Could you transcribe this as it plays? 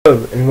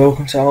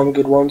welcome to I'm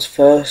Good One's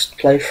first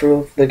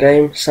playthrough of the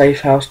game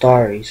Zafehouse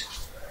Diaries.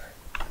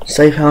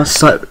 Zafehouse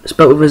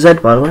spelled with a Z,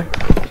 by the way.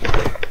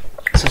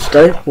 So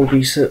today we'll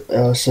be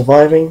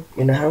surviving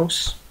in a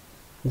house,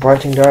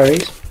 writing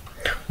diaries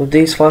with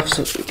these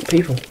 5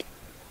 people.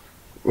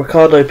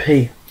 Ricardo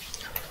P.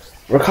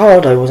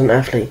 Ricardo was an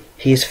athlete.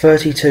 He is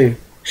 32,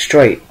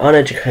 straight,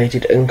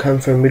 uneducated, and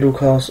comes from a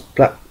middle-class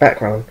black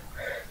background.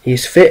 He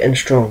is fit and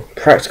strong,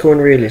 practical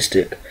and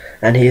realistic,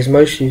 and he is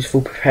most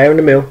useful preparing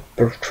a meal,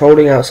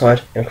 patrolling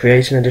outside, and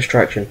creating a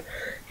distraction.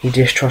 He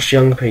distrusts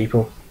young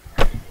people.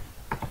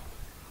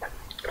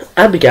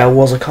 Abigail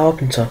was a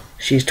carpenter.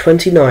 She is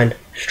 29,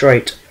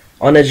 straight,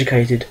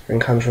 uneducated, and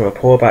comes from a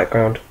poor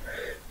background.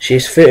 She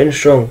is fit and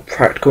strong,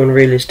 practical and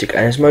realistic,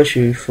 and is most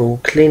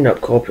useful cleaning up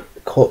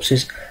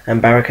corpses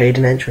and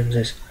barricading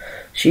entrances.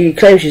 She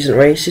claims she isn't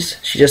racist,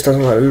 she just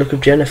doesn't like the look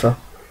of Jennifer.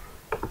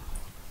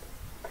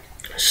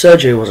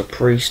 Sergio was a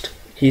priest.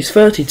 He is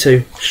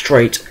 32,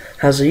 straight,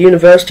 has a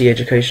university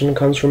education and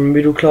comes from a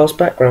middle-class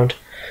background.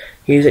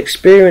 He is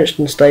experienced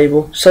and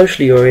stable,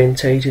 socially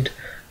orientated,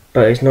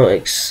 but is not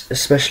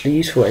especially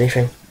useful at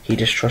anything. He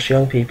distrusts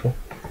young people.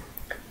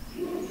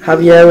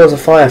 Javier was a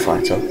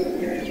firefighter.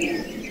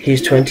 He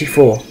is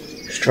 24,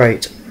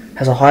 straight,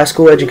 has a high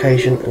school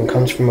education and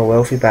comes from a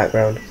wealthy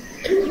background.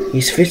 He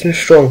is fit and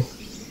strong,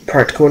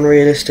 practical and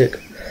realistic,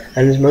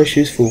 and is most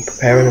useful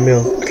preparing a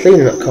meal,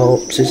 cleaning up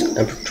corpses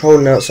and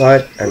patrolling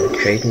outside and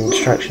creating a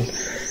distraction.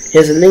 He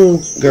has a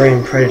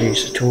lingering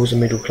prejudice towards the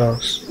middle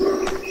class.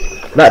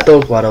 That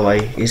dog, by the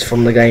way, is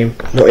from the game,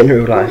 not in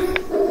real life.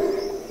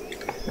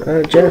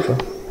 Jennifer.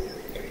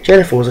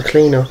 Jennifer was a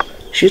cleaner.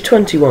 She is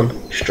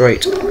 21,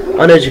 straight,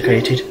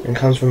 uneducated, and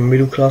comes from a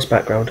middle class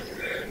background.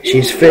 She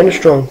is fit and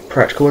strong,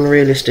 practical and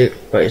realistic,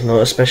 but is not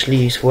especially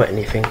useful at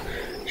anything.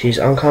 She is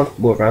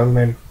uncomfortable around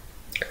men.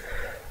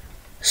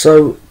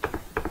 So,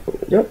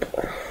 yep.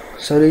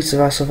 So these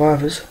are our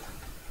survivors.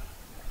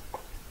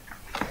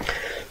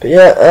 But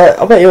yeah,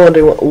 I bet you're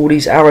wondering what all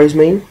these arrows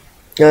mean.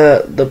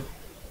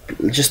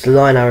 Just the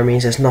line arrow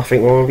means there's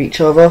nothing wrong with each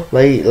other.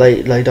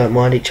 They don't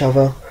mind each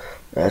other.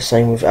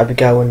 Same with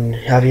Abigail and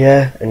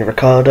Javier and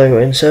Ricardo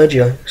and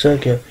Sergio.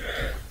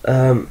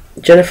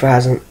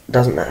 Jennifer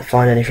doesn't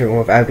find anything wrong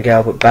with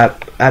Abigail,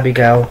 but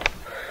Abigail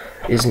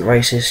isn't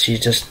racist. She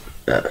just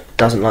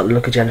doesn't like the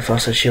look of Jennifer,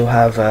 so she'll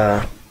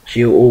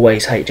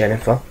always hate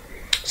Jennifer.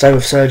 Same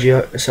with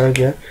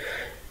Sergio.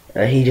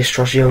 He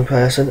distrusts a young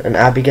person, and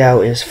Abigail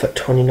is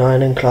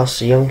 29 and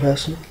classed as a young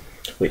person,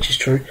 which is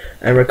true.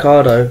 And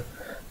Ricardo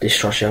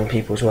distrusts young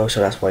people as well, so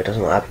that's why he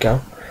doesn't like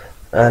Abigail.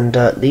 And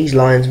these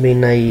lines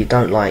mean they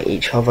don't like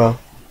each other,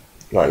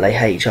 like they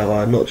hate each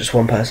other, not just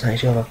one person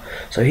hates each other.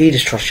 So he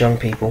distrusts young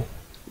people,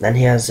 and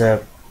he has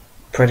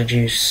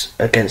prejudice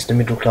against the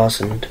middle class,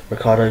 and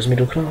Ricardo's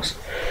middle class.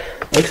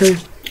 Okay,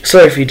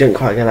 sorry if you didn't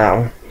quite get that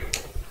one,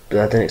 but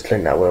I didn't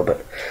explain that well.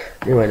 But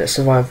anyway, let's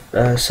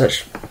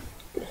search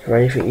for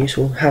anything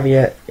useful.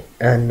 Javier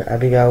and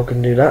Abigail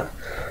can do that.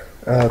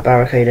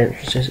 Barricade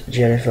entrances,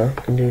 Jennifer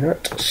can do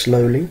that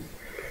slowly.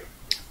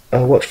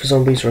 Watch for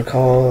zombies,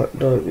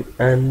 Ricardo,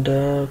 and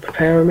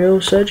prepare a meal,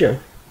 Sergio.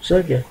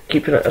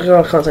 Keep it.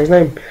 I can't say his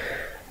name.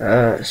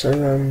 That's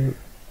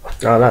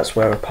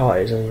where a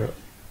party is, isn't it?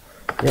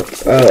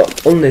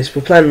 Yep. On this,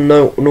 we're playing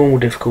normal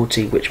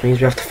difficulty, which means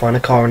we have to find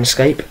a car and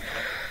escape.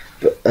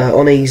 But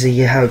on easy,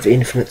 you have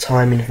infinite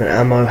time, infinite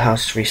ammo,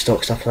 houses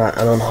restock, stuff like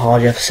that, and on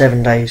hard, you have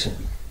 7 days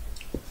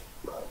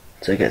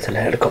to get to the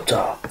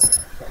helicopter.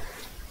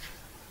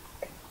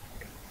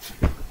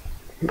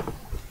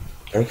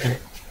 Okay.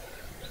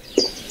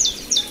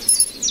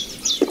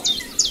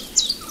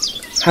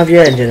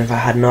 Javier and Jennifer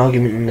had an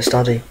argument in the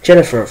study.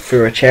 Jennifer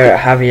threw a chair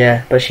at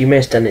Javier, but she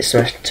missed and it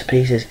smashed to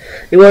pieces.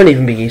 It won't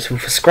even be useful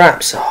for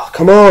scraps. Oh,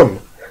 come on!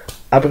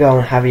 Abigail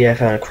and Javier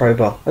found a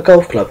crowbar, a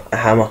golf club, a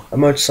hammer, a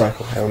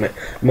motorcycle helmet,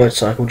 a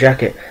motorcycle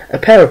jacket, a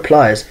pair of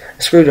pliers,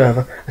 a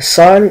screwdriver, a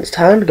silenced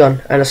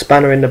handgun, and a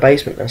spanner in the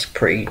basement. That's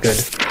pretty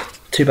good.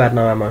 Too bad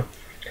no ammo.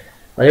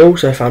 They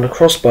also found a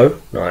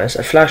crossbow, nice,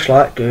 a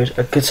flashlight, good,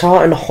 a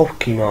guitar and a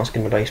hockey mask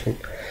in the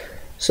basement.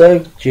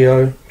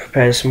 Sergio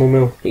prepared a small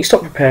meal. He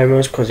stopped preparing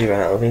meals because he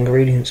ran out of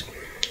ingredients.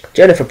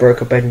 Jennifer broke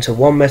a bed into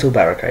one metal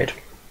barricade.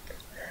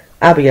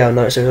 Abigail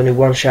noticed there was only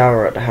one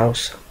shower at the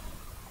house.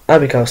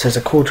 Abigail says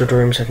a quarter of the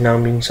rooms have now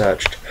been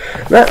searched.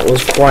 That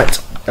was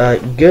quite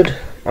good.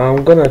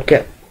 I'm gonna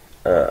get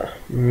they're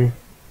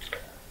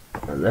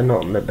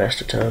not on the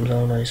best of terms,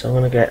 are they? So I'm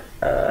gonna get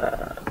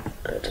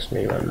just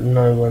me.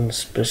 No one's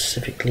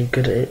specifically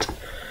good at it.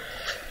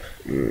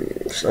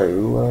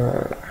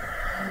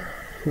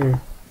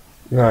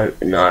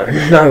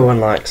 No one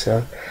likes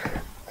her.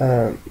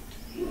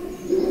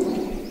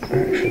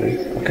 Actually,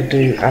 I could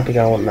do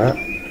Abigail on that.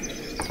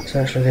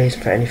 Search for these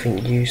for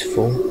anything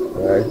useful.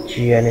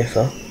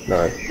 Jennifer,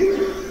 no.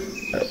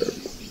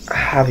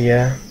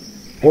 Javier,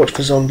 watch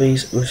for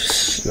zombies with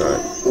it's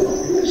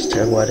a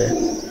terrible idea.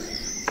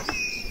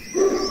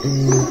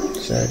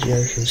 Sergio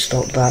can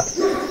stop that.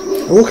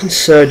 And what can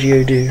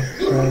Sergio do?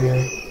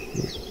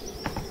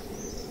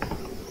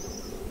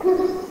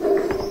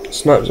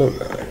 Snipes on.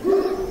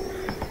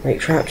 Make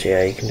traps,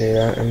 yeah, you can do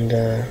that. And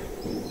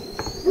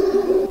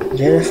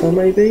Jennifer,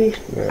 maybe?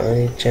 No, I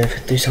need Jennifer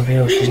to do something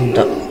else.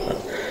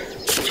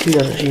 She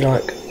doesn't she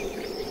like?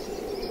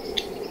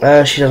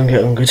 She doesn't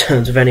get on good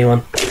terms with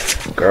anyone.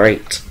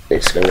 Great,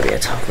 it's going to be a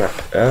tough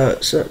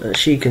map. So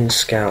she can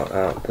scout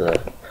out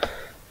the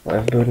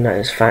whatever building that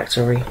is,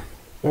 factory.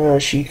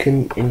 She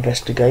can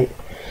investigate,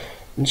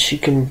 and she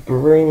can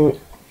bring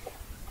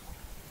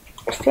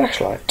a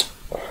flashlight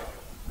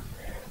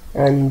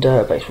and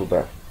baseball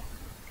bat.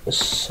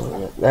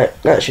 So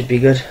that should be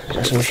good.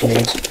 That's all she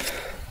needs.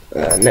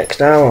 Next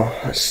hour,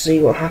 let's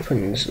see what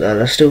happens.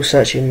 They're still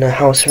searching the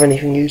house for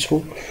anything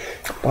useful.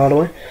 By the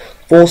way,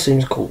 Four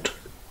Sims Court.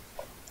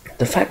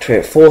 The factory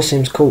at Four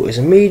Sims Court is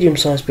a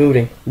medium-sized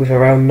building with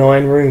around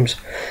 9 rooms.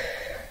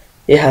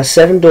 It has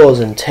 7 doors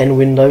and 10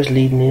 windows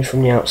leading in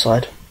from the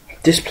outside.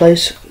 This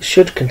place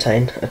should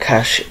contain a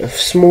cache of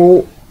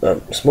small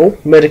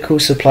medical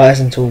supplies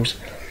and tools.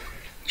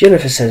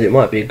 Jennifer says it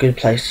might be a good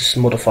place to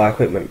modify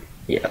equipment.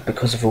 Yeah,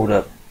 because of all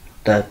the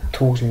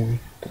tools and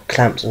the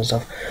clamps and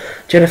stuff.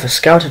 Jennifer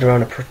scouted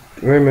around the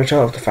perimeter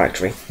of the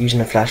factory using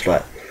a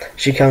flashlight.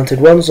 She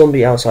counted 1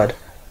 zombie outside.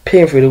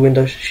 Peering through the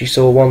windows, she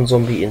saw 1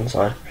 zombie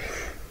inside.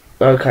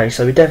 Okay,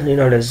 so we definitely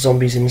know there's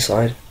zombies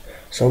inside.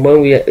 So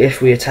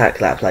if we attack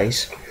that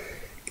place,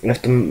 we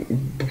have to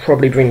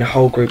probably bring the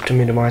whole group to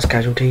minimise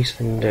casualties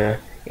and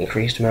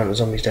increase the amount of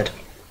zombies dead.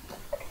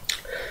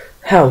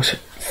 House,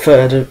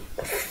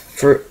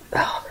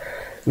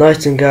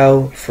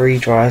 Nightingale, free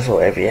drive, or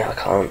whatever, yeah, I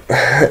can't.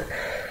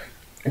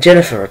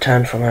 Jennifer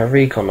returned from her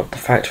recon of the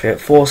factory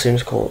at Four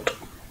Sims Court.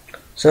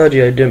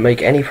 Sergio didn't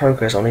make any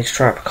progress on his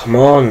trap. Come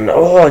on!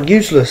 Oh,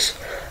 useless!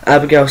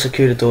 Abigail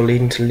secured the door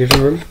leading to the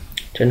living room.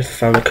 Jennifer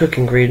found a cook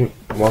ingredient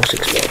whilst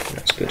exploring.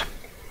 That's good.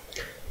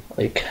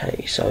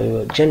 Okay,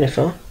 so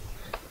Jennifer,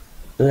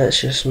 let's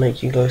just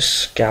make you go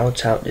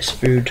scout out this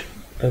food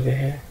over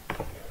here.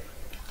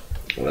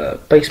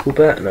 Baseball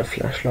bat and a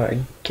flashlight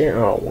again.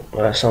 Oh,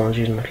 someone's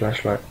using a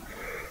flashlight.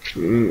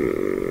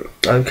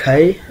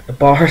 Okay, a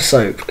bar of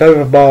soap. Go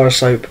with a bar of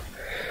soap.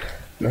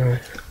 No.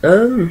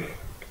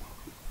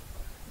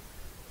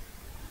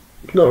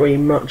 Not really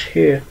much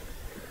here.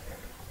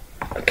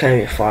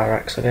 Okay, a fire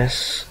axe, I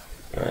guess.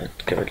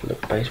 Get rid of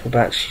the baseball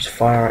bat. She's a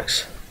fire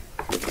axe.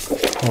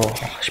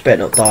 Oh, she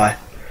better not die.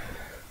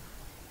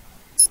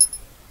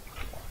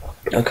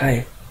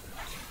 Okay.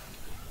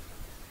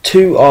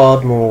 2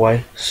 Ardmore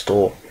Way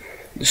store.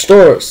 The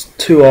store at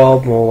 2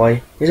 Ardmore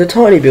Way is a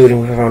tiny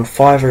building with around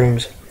 5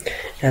 rooms.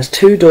 It has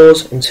 2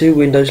 doors and 2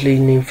 windows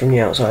leading in from the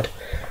outside.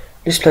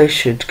 This place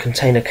should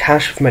contain a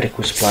cache of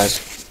medical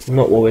supplies.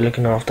 Not what we're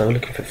looking after, we're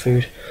looking for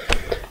food.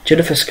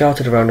 Jennifer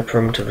scouted around the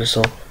perimeter of the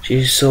store.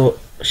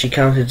 She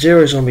counted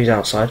 0 zombies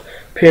outside.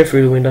 Peering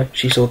through the window,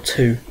 she saw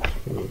 2.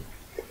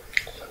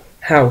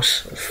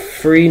 House,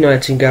 3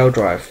 Nightingale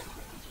Drive.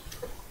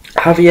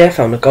 Javier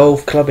found a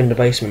golf club in the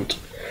basement.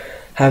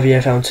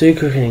 Javier found 2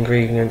 cooking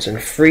ingredients and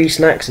 3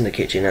 snacks in the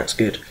kitchen. That's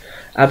good.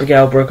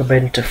 Abigail broke a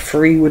bed into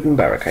 3 wooden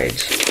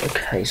barricades.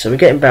 Okay, so we're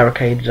getting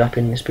barricaded up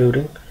in this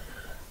building.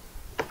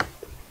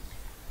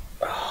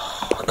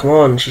 Oh, come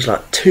on, she's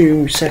like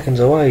 2 seconds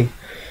away.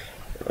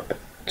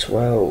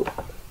 12.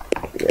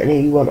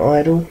 Anyone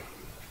idle?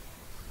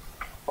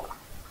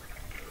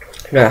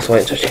 No, let's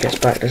wait until she gets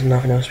back. There's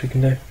nothing else we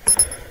can do.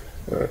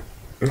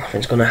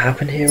 Nothing's gonna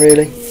happen here,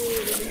 really.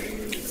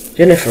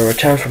 Jennifer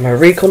returned from her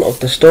recon of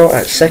the store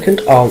at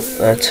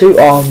 2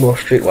 Ardmore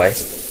Street Way.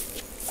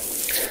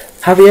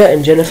 Javier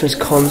and Jennifer's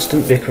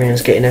constant bickering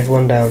is getting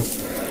everyone down.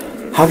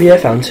 Javier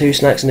found 2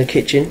 snacks in the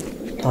kitchen,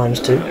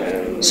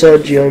 ×2.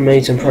 Sergio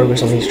made some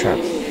progress on his trap.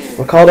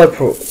 Ricardo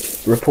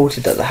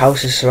reported that the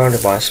house is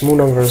surrounded by a small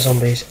number of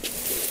zombies.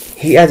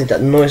 He added that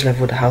the noise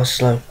level of the house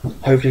is low.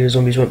 Hopefully the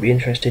zombies won't be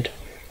interested.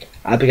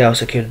 Abigail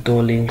secured the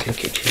door leading to the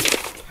kitchen.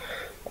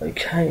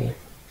 Okay.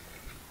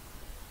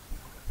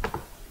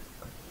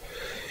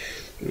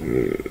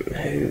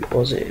 Who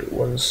was it?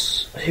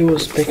 Who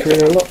was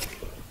bickering a lot?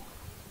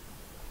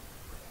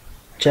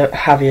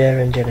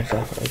 Javier and Jennifer.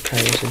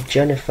 Okay, so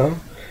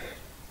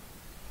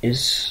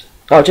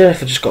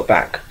Jennifer just got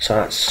back, so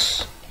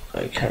that's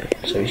okay.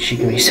 So she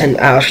can be sent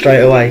out straight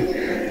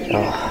away.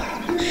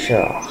 Oh,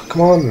 sure.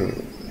 Come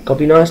on, gotta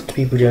be nice to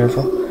people,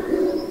 Jennifer.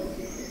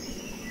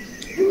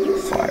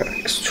 Fire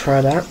axe. Try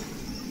that.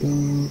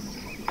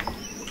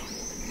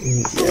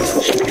 Yeah,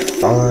 that should be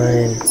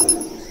fine.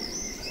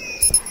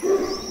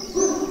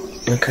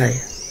 Okay.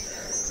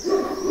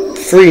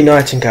 3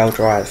 Nightingale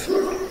Drive.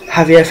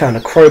 Javier found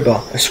a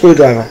crowbar, a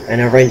screwdriver,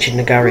 and a wrench in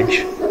the garage.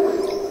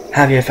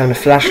 Javier found a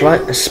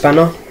flashlight, a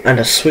spanner, and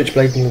a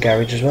switchblade in the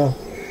garage as well.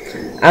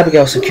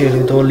 Abigail secured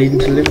the door leading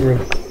to the living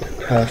room.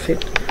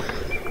 Perfect.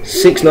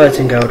 6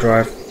 Nightingale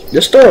Drive.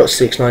 The store at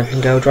 6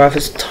 Nightingale Drive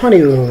is a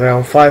tiny room with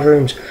around 5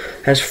 rooms.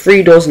 It has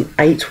 3 doors and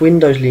 8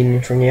 windows leading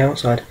in from the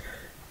outside.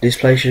 This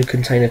place should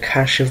contain a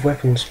cache of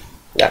weapons.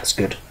 That's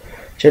good.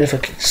 Jennifer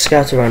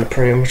scouted around the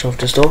perimeter of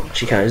the store.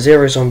 She counted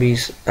 0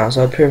 zombies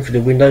outside. Peering through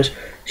the windows,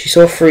 she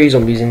saw 3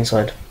 zombies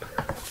inside.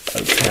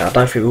 Okay, I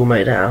don't think we'll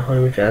make that out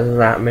home if there's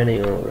that many.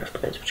 Oh,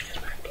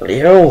 bloody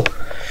hell.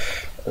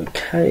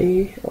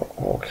 Okay.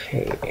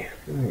 Okay.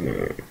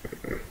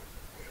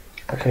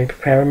 Okay,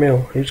 prepare a meal.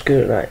 Who's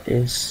good at that?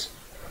 Is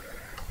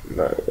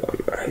no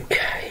one.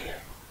 Okay.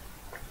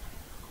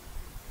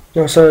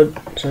 No,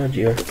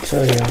 Sergio.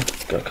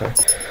 Okay.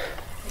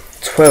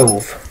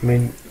 12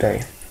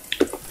 midday.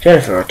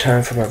 Jennifer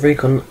returned from a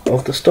recon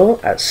of the store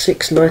at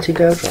 6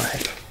 Nightingale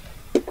Drive.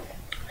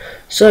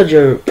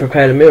 Sergio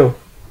prepared a meal.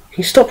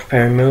 He stopped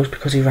preparing meals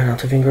because he ran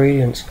out of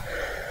ingredients.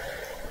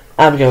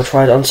 Abigail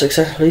tried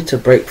unsuccessfully to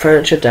break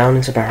furniture down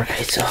into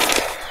barricades.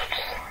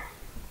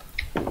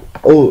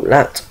 Oh,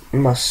 that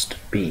must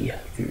be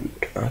food.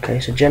 Okay,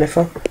 so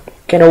Jennifer,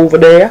 get over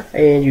there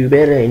and you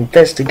better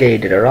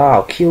investigate it or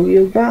I'll kill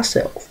you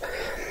myself.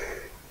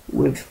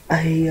 With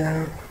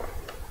a,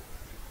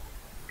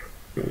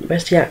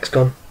 where's the axe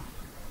gone?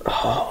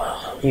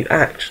 Oh, you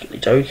actually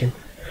joking.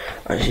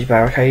 And she's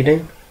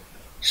barricading,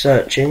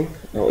 searching.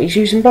 Oh, he's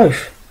using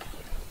both.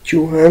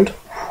 Dual hand.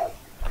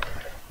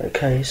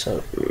 Okay,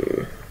 so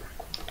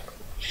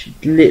she's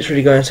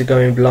literally going to go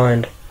in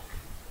blind.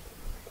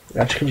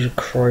 Actually, just a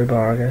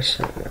crowbar, I guess.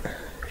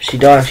 If she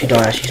dies, she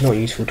dies. She's not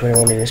useful to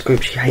anyone in this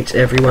group. She hates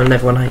everyone, and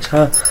everyone hates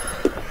her.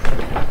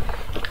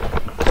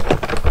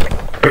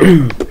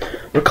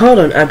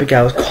 Ricardo and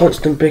Abigail's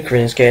constant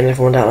bickering is getting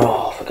everyone down.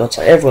 Oh, for God's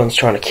sake, everyone's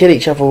trying to kill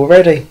each other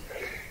already.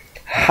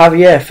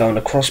 Javier found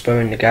a crossbow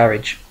in the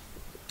garage.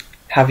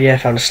 Javier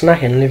found a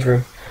snack in the living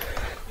room.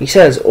 He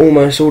says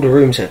almost all the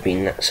rooms have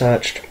been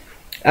searched.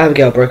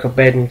 Abigail broke a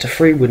bed into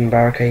 3 wooden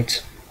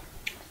barricades.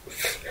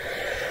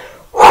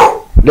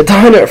 The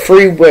diner at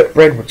 3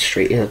 Redwood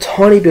Street is a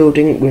tiny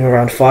building with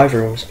around 5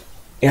 rooms.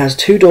 It has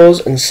 2 doors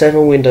and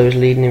 7 windows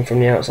leading in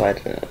from the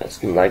outside.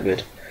 That's not that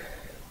good.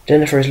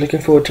 Jennifer is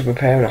looking forward to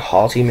preparing a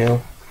hearty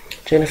meal.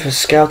 Jennifer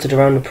scouted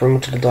around the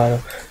perimeter of the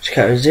diner. She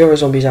counted 0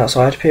 zombies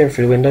outside. Peering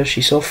through the window,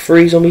 she saw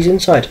 3 zombies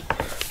inside.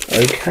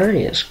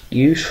 Okay, it's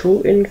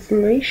useful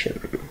information.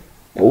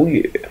 Oh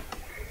yeah.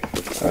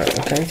 Alright,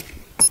 okay.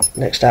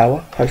 Next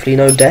hour. Hopefully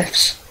no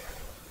deaths.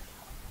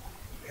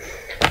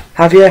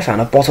 Javier found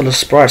a bottle of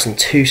Sprites and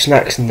 2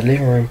 snacks in the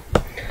living room.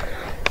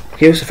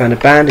 He also found a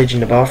bandage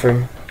in the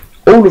bathroom.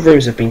 All the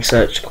rooms have been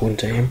searched, according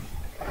to him.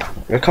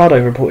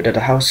 Ricardo reported that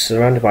the house is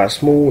surrounded by a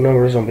small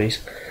number of zombies.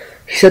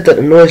 He said that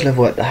the noise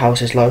level at the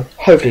house is low.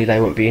 Hopefully they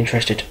won't be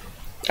interested.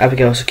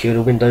 Abigail secured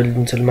a window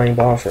leading to the main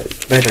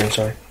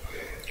bedroom.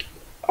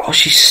 Oh,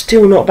 she's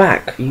still not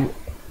back. You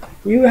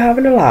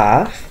having a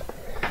laugh?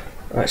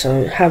 Right,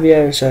 so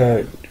Javier and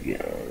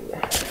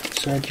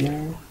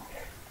Sergio.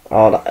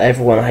 Oh,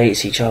 everyone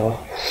hates each other.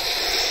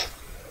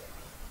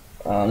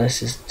 Oh,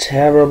 this is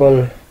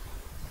terrible.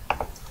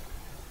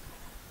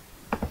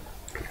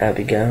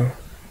 Abigail.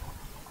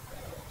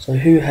 So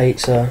who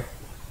hates her?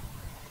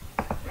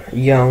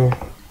 Young.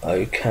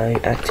 Okay,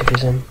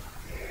 activism.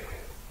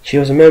 She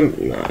was a member.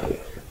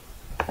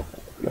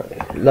 No.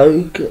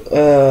 Logue.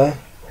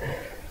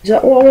 Is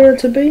that what I wanted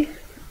to be?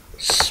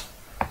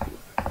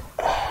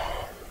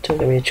 Don't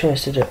give me a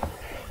choice, did it?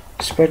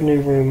 Spread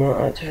new rumour,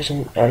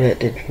 activism. Oh yeah, it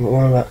did.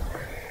 What about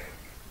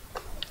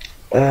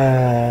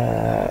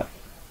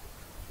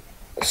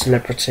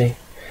celebrity?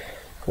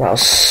 That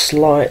was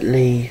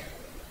slightly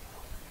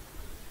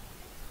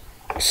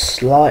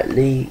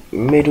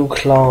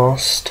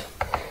middle-classed,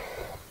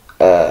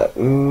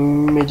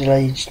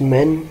 middle-aged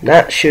men.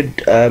 That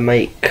should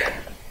make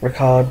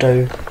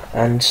Ricardo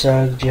and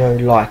Sergio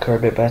like her a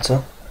bit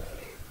better.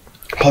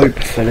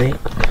 Hopefully.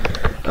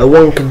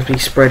 One can be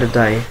spread a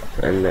day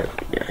and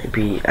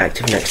be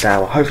active next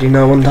hour. Hopefully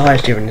no one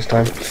dies during this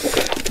time.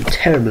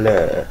 Terrible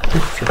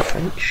if you're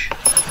French.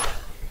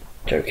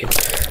 Joking.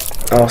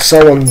 Oh,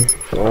 someone.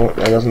 Oh,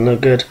 that doesn't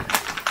look good.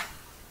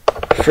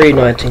 3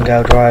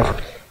 Nightingale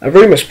Drive. A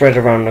rumour spread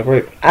around the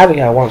group.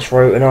 Abigail once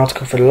wrote an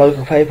article for the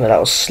local paper that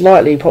was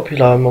slightly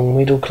popular among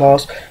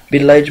middle-class,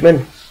 middle-aged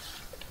men.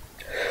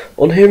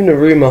 On hearing the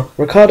rumour,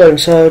 Ricardo and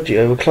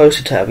Sergio were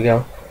closer to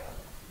Abigail.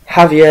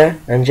 Javier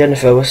and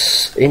Jennifer were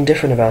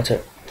indifferent about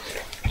it.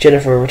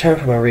 Jennifer returned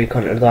from her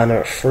recon at the diner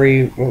at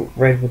 3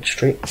 Redwood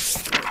Street.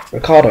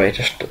 Ricardo ate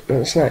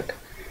a snack.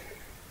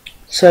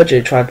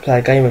 Sergio tried to play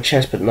a game of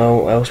chess, but no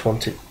one else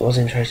was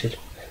interested.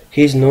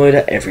 He's annoyed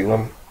at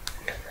everyone.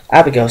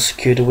 Abigail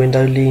secured a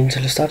window leading to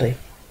the study.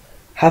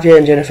 Javier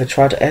and Jennifer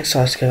tried to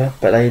exercise together,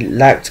 but they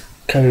lacked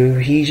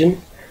cohesion.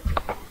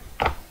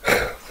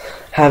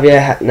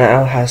 Javier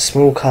now has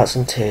small cuts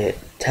and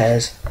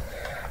tears.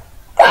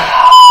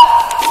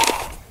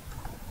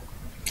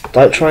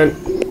 Don't try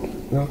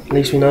and... No, at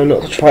least we know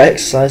not to try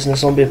exercise in a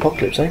zombie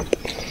apocalypse, eh?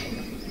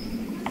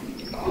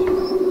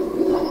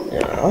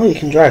 Yeah, oh, you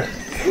can drag.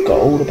 Forgot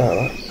all about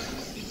that.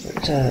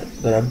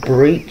 Got a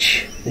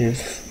breach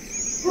with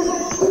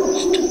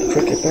just a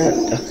cricket bat,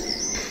 a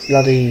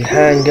bloody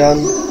handgun,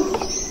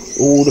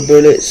 all the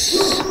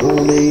bullets,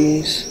 all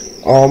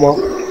these, armour,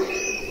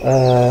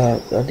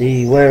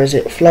 bloody, where is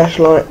it,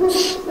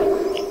 flashlights,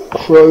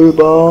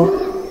 crowbar,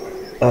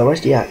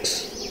 where's the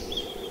axe?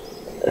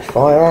 A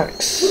fire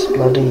axe,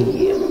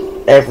 bloody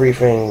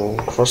everything,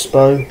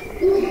 crossbow,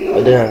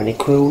 I don't have any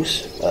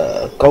quills,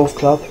 golf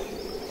club,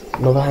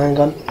 another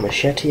handgun,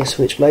 machete, a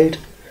switchblade,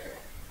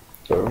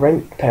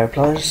 Wrench, pair of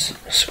pliers,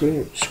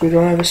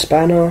 screwdriver,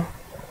 spanner,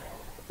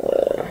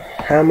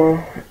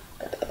 hammer.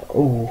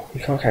 Oh, you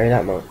can't carry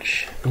that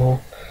much more.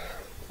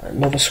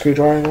 Another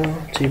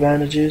screwdriver, 2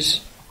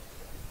 bandages,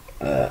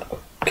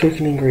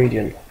 cooking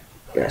ingredient.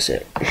 That's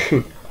it.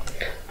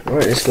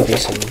 Right, this got me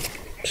some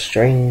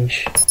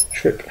strange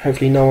trip.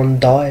 Hopefully no one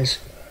dies.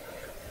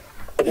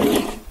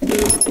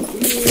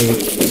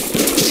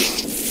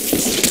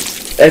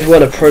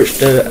 Everyone approached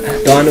the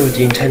diner with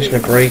the intention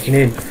of breaking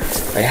in.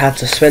 They had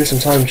to spend some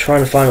time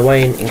trying to find a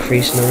way in,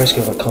 increasing the risk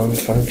of a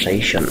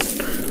confrontation.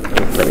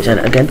 Let me say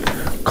that again.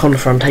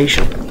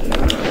 Confrontation.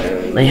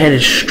 They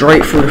headed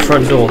straight through the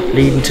front door,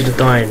 leading to the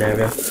dining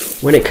area.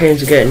 When it came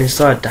to getting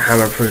inside, the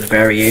hammer proved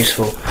very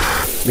useful.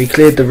 We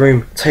cleared the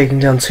room, taking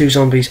down 2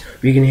 zombies.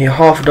 We can hear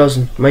half a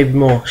dozen, maybe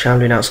more,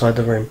 shambling outside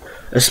the room.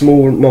 A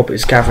small mob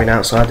is gathering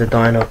outside the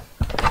diner.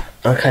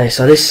 Okay,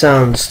 so this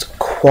sounds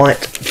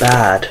quite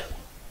bad.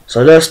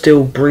 So they're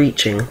still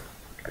breaching.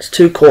 There's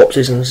 2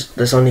 corpses and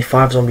there's only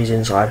 5 zombies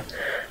inside,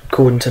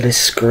 according to this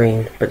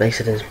screen, but they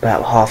said there's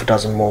about half a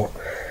dozen more.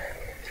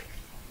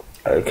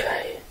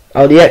 Okay.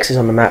 Oh, the X's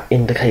on the map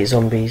indicate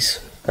zombies.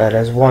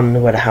 There's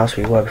 1 where the house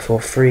we were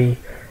before, 3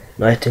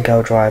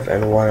 Nightingale Drive,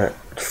 and 1 at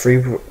 3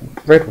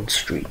 Redwood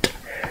Street.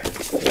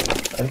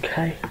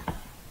 Okay.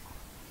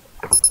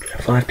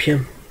 5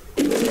 PM.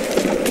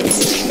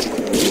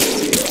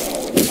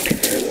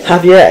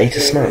 Javier ate a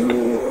snack.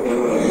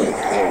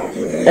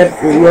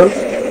 Everyone.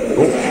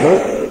 Oh,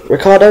 no.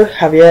 Ricardo,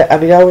 Javier,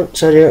 Abigail,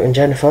 Sergio, and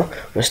Jennifer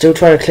were still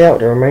trying to clear out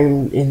the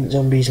remaining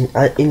zombies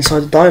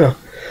inside the diner.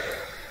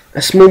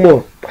 A small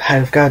mob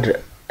had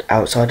gathered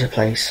outside the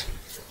place.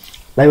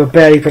 They were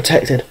barely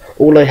protected.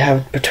 All they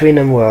had between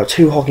them were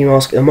 2 hockey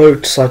masks, a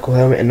motorcycle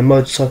helmet, and a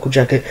motorcycle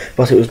jacket,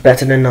 but it was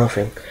better than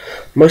nothing.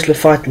 Most of the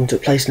fighting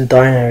took place in the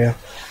dining area.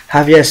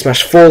 Javier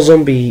smashed 4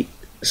 zombies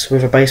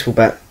with a baseball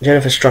bat.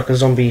 Jennifer struck a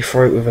zombie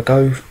throat with a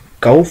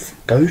golf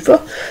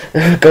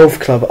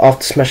club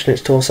after smashing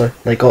its torso.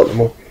 They got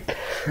them all.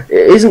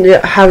 Isn't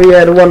it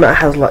Javier the one that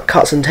has like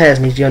cuts and tears,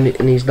 and he's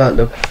like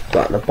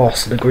the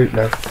boss of the group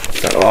now?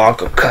 Like, oh, I've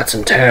got cuts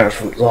and tears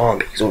from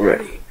zombies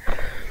already.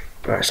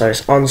 Right, so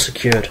it's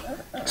unsecured.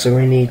 So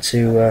we need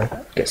to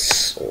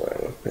let's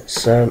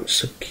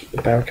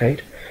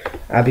barricade.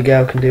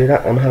 Abigail can do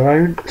that on her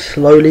own,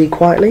 slowly,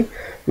 quietly.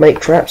 Make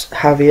traps.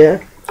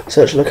 Javier,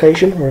 search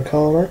location.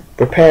 Ricardo,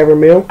 prepare a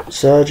meal.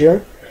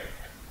 Sergio,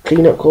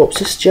 clean up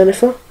corpses.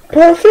 Jennifer,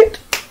 perfect.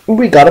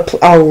 We gotta.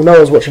 Oh, no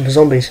one's watching for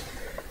zombies.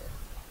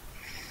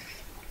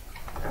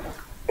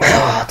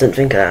 I didn't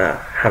think of that.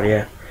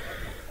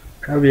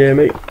 Javier,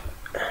 mate.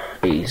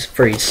 He's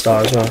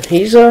 3-star as well.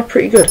 He's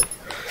pretty good.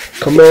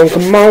 Come on.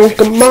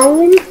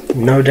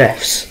 No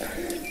deaths.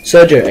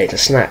 Sergio ate a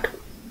snack.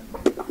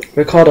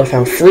 Ricardo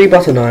found 3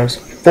 butter knives,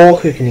 4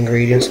 cooking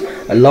ingredients,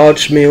 a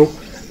large meal,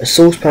 a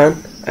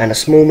saucepan, and a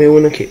small meal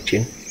in the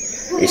kitchen.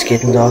 It's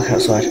getting dark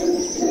outside.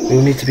 We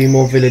will need to be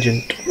more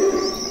vigilant.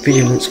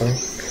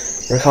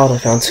 Ricardo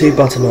found 2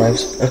 butter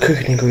knives, a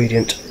cooking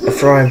ingredient, a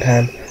frying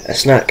pan, a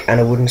snack, and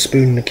a wooden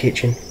spoon in the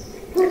kitchen.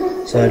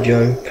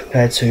 Sergio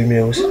prepared 2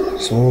 meals,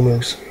 small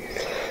meals.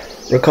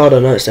 Ricardo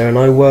notes there are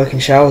no working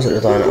showers at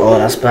the diner. Oh,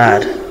 that's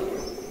bad.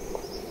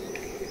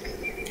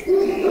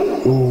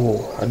 Ooh,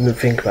 I didn't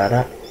think about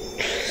that.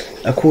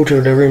 A quarter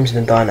of the rooms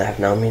in the diner have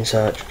now been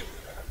searched.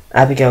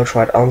 Abigail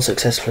tried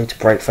unsuccessfully to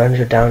break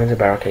furniture down into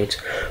barricades.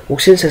 Well,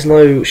 since there's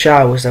no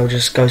showers, they'll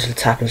just go to the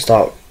tap and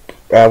start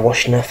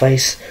washing their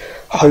face.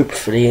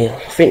 Hopefully, I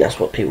think that's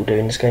what people do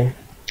in this game.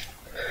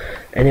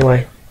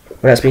 Anyway, well,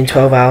 that's been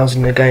 12 hours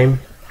in the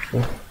game.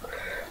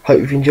 Hope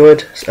you've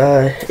enjoyed.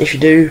 If you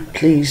do,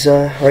 please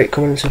rate,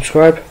 comment and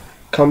subscribe.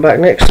 Come back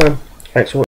next time. Thanks for watching.